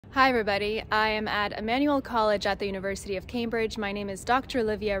Hi everybody, I am at Emmanuel College at the University of Cambridge. My name is Dr.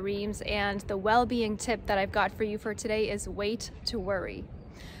 Olivia Remes, and the well-being tip that I've got for you for today is wait to worry.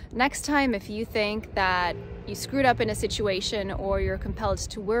 Next time, if you think that you screwed up in a situation or you're compelled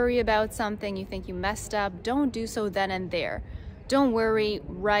to worry about something, you think you messed up, don't do so then and there. Don't worry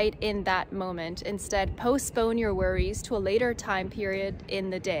right in that moment. Instead, postpone your worries to a later time period in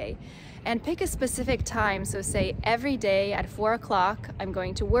the day. And pick a specific time, so say every day at 4 o'clock I'm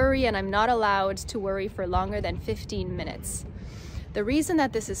going to worry, and I'm not allowed to worry for longer than 15 minutes. The reason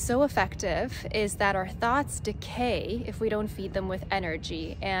that this is so effective is that our thoughts decay if we don't feed them with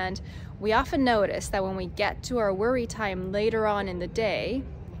energy, and we often notice that when we get to our worry time later on in the day,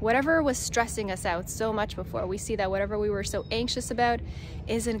 whatever was stressing us out so much before, we see that whatever we were so anxious about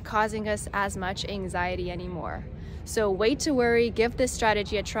isn't causing us as much anxiety anymore. So wait to worry, give this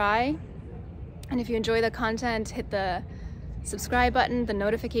strategy a try. And if you enjoy the content, hit the subscribe button, the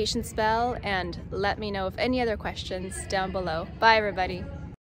notifications bell, and let me know of any other questions down below. Bye everybody.